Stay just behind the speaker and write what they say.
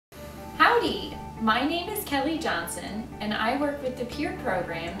Howdy! My name is Kelly Johnson and I work with the PEER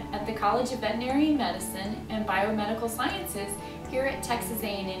program at the College of Veterinary Medicine and Biomedical Sciences here at Texas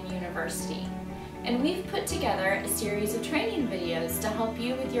A&M University. And we've put together a series of training videos to help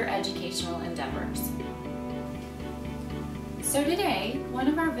you with your educational endeavors. So today, one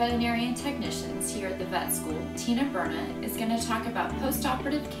of our veterinarian technicians here at the vet school, Tina Burnnet, is going to talk about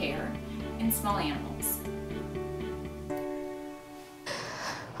post-operative care in small animals.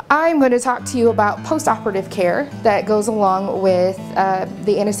 I'm going to talk to you about post-operative care that goes along with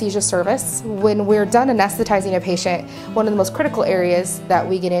the anesthesia service. When we're done anesthetizing a patient, one of the most critical areas that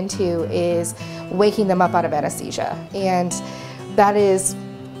we get into is waking them up out of anesthesia. And that is,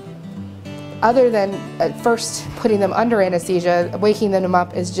 other than first putting them under anesthesia, waking them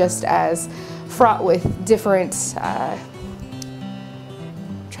up is just as fraught with different, trying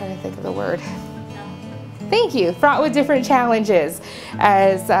to think of the word. Thank you. Fraught with different challenges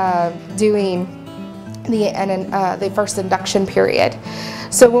as doing the first induction period.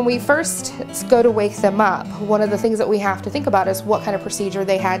 So when we first go to wake them up, one of the things that we have to think about is what kind of procedure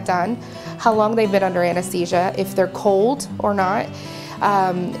they had done, how long they've been under anesthesia, if they're cold or not,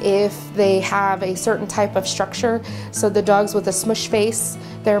 if they have a certain type of structure. So the dogs with a smush face,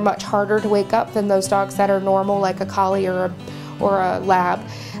 they're much harder to wake up than those dogs that are normal, like a collie or a lab,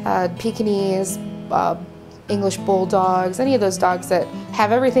 Pekingese, English bulldogs, any of those dogs that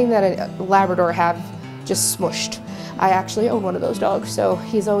have everything that a Labrador have just smushed. I actually own one of those dogs, so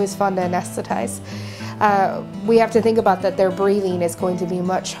he's always fun to anesthetize. We have to think about that their breathing is going to be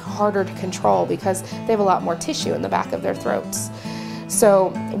much harder to control because they have a lot more tissue in the back of their throats.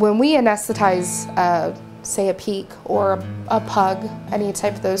 So when we anesthetize, say a Peak or a Pug, any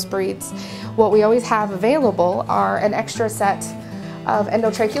type of those breeds, what we always have available are an extra set of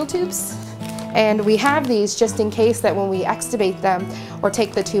endotracheal tubes. And we have these just in case that when we extubate them or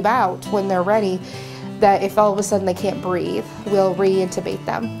take the tube out when they're ready, that if all of a sudden they can't breathe, we'll re-intubate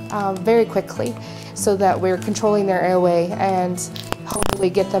them very quickly so that we're controlling their airway and hopefully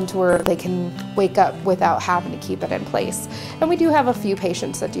get them to where they can wake up without having to keep it in place. And we do have a few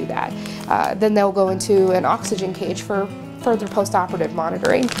patients that do that. Then they'll go into an oxygen cage for further post-operative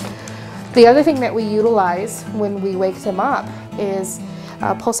monitoring. The other thing that we utilize when we wake them up is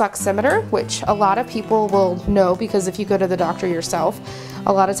pulse oximeter, which a lot of people will know because if you go to the doctor yourself,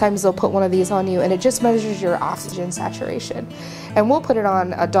 a lot of times they'll put one of these on you and it just measures your oxygen saturation. And we'll put it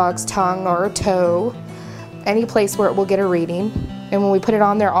on a dog's tongue or a toe, any place where it will get a reading. And when we put it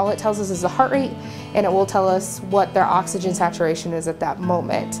on there, all it tells us is the heart rate and it will tell us what their oxygen saturation is at that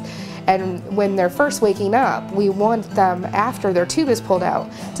moment. And when they're first waking up, we want them, after their tube is pulled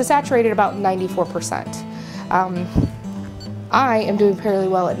out, to saturate at about 94%. I am doing fairly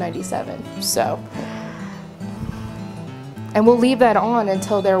well at 97, so. And we'll leave that on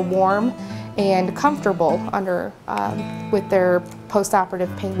until they're warm and comfortable under with their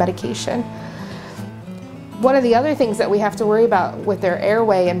post-operative pain medication. One of the other things that we have to worry about with their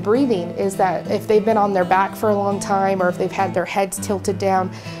airway and breathing is that if they've been on their back for a long time or if they've had their heads tilted down,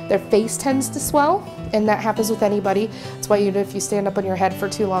 their face tends to swell, and that happens with anybody. That's why if you stand up on your head for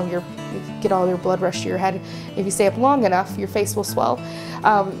too long, you get all your blood rush to your head. If you stay up long enough, your face will swell.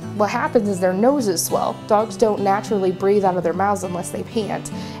 What happens is their noses swell. Dogs don't naturally breathe out of their mouths unless they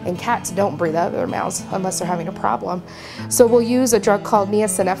pant, and cats don't breathe out of their mouths unless they're having a problem. So we'll use a drug called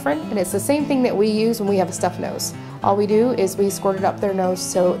niacin, and it's the same thing that we use when we have a stuffed nose. All we do is we squirt it up their nose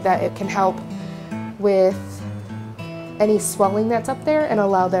so that it can help with any swelling that's up there and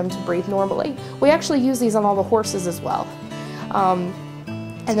allow them to breathe normally. We actually use these on all the horses as well.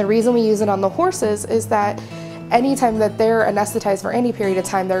 And the reason we use it on the horses is that anytime that they're anesthetized for any period of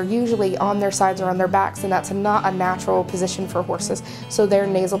time, they're usually on their sides or on their backs, and that's not a natural position for horses. So their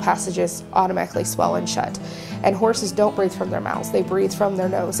nasal passages automatically swell and shut. And horses don't breathe from their mouths, they breathe from their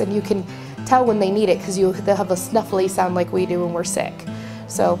nose. And you can tell when they need it because they'll have a snuffly sound like we do when we're sick.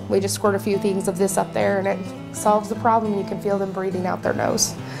 So we just squirt a few things of this up there and it solves the problem. You can feel them breathing out their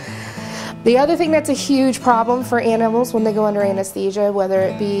nose. The other thing that's a huge problem for animals when they go under anesthesia, whether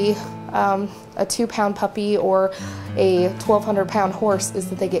it be a 2-pound puppy or a 1,200-pound horse, is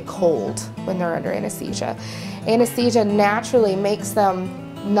that they get cold when they're under anesthesia. Anesthesia naturally makes them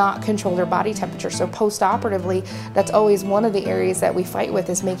not control their body temperature. So post-operatively, that's always one of the areas that we fight with,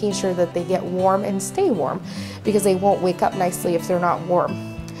 is making sure that they get warm and stay warm, because they won't wake up nicely if they're not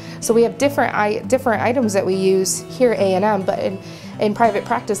warm. So we have different items that we use here at A&M, but in private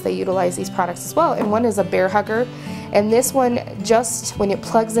practice they utilize these products as well. And one is a bear hugger, and this one, just when it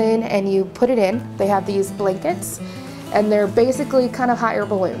plugs in and you put it in, they have these blankets, and they're basically kind of hot air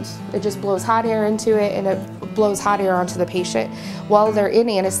balloons. It just blows hot air into it and it blows hot air onto the patient while they're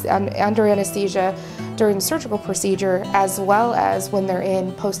under anesthesia during the surgical procedure, as well as when they're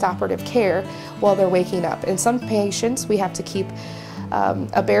in post-operative care while they're waking up. In some patients, we have to keep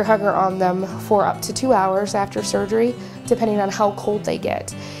a bear hugger on them for up to 2 hours after surgery, depending on how cold they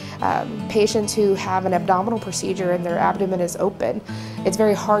get. Patients who have an abdominal procedure and their abdomen is open, it's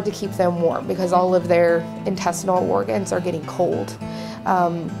very hard to keep them warm because all of their intestinal organs are getting cold.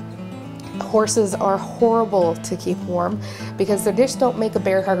 Horses are horrible to keep warm because they just don't make a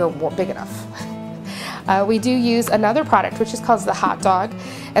bear hugger big enough. We do use another product which is called the Hot Dog,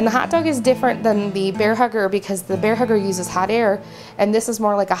 and the Hot Dog is different than the bear hugger because the bear hugger uses hot air and this is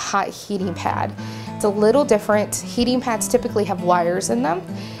more like a hot heating pad. It's a little different. Heating pads typically have wires in them,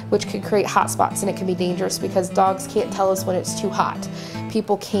 which could create hot spots, and it can be dangerous because dogs can't tell us when it's too hot.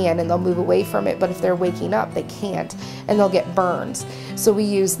 People can, and they'll move away from it, but if they're waking up, they can't, and they'll get burns. So we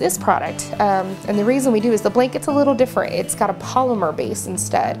use this product, and the reason we do is the blanket's a little different. It's got a polymer base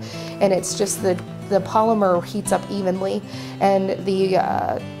instead, and it's just the polymer heats up evenly, and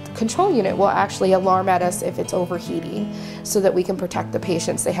the control unit will actually alarm at us if it's overheating so that we can protect the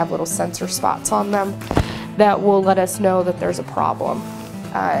patients. They have little sensor spots on them that will let us know that there's a problem.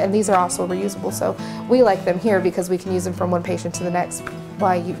 And these are also reusable, so we like them here because we can use them from one patient to the next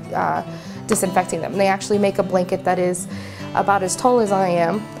while disinfecting them. And they actually make a blanket that is about as tall as I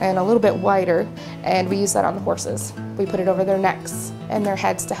am and a little bit wider, and we use that on the horses. We put it over their necks and their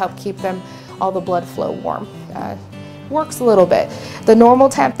heads to help keep them all the blood flow warm. Works a little bit. The normal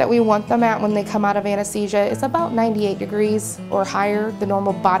temp that we want them at when they come out of anesthesia is about 98 degrees or higher. The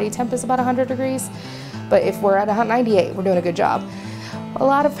normal body temp is about 100 degrees, but if we're at 98, we're doing a good job. A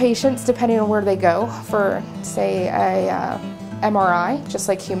lot of patients, depending on where they go for, say, a MRI, just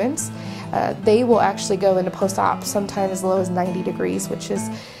like humans, they will actually go into post-op sometimes as low as 90 degrees, which is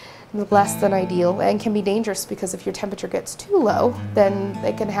less than ideal and can be dangerous because if your temperature gets too low, then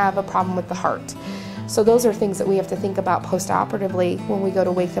it can have a problem with the heart. So those are things that we have to think about post-operatively when we go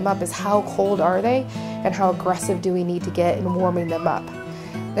to wake them up, is how cold are they and how aggressive do we need to get in warming them up.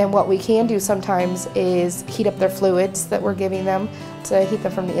 And what we can do sometimes is heat up their fluids that we're giving them to heat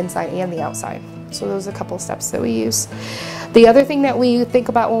them from the inside and the outside. So those are a couple of steps that we use. The other thing that we think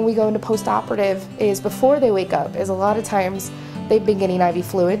about when we go into post-operative is before they wake up, is a lot of times they've been getting IV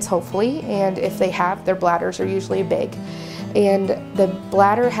fluids, hopefully, and if they have, their bladders are usually big. And the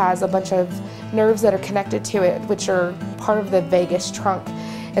bladder has a bunch of nerves that are connected to it, which are part of the vagus trunk.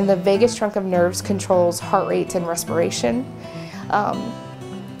 And the vagus trunk of nerves controls heart rate and respiration.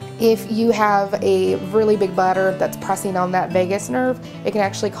 If you have a really big bladder that's pressing on that vagus nerve, it can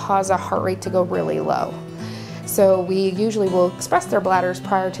actually cause a heart rate to go really low. So we usually will express their bladders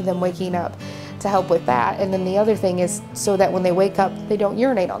prior to them waking up to help with that. And then the other thing is so that when they wake up, they don't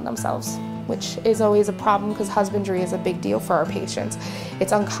urinate on themselves, which is always a problem because husbandry is a big deal for our patients.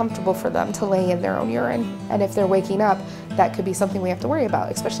 It's uncomfortable for them to lay in their own urine, and if they're waking up, that could be something we have to worry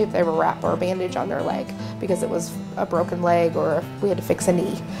about, especially if they have a wrap or a bandage on their leg because it was a broken leg or if we had to fix a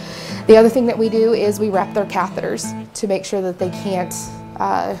knee. The other thing that we do is we wrap their catheters to make sure that they can't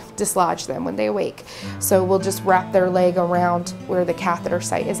dislodge them when they awake. So we'll just wrap their leg around where the catheter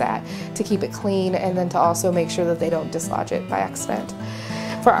site is at to keep it clean, and then to also make sure that they don't dislodge it by accident.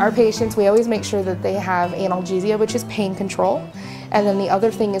 For our patients, we always make sure that they have analgesia, which is pain control. And then the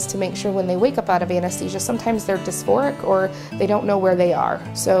other thing is to make sure when they wake up out of anesthesia, sometimes they're dysphoric or they don't know where they are.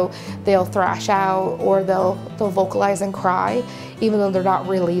 So they'll thrash out or they'll vocalize and cry, even though they're not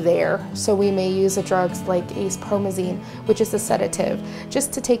really there. So we may use a drug like acepromazine, which is a sedative,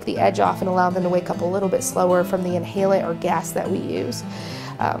 just to take the edge off and allow them to wake up a little bit slower from the inhalant or gas that we use.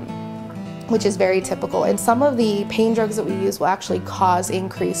 Which is very typical. And some of the pain drugs that we use will actually cause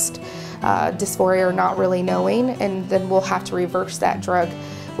increased dysphoria or not really knowing, and then we'll have to reverse that drug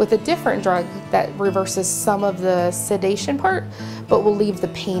with a different drug that reverses some of the sedation part, but will leave the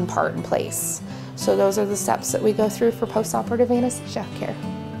pain part in place. So those are the steps that we go through for post-operative anesthesia care.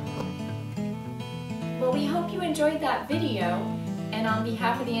 Well, we hope you enjoyed that video, and on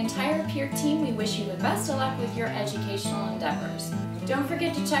behalf of the entire PEER team, we wish you the best of luck with your educational endeavors. Don't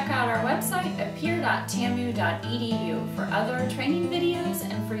forget to check out our website at peer.tamu.edu for other training videos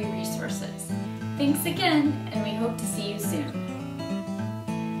and free resources. Thanks again, and we hope to see you soon.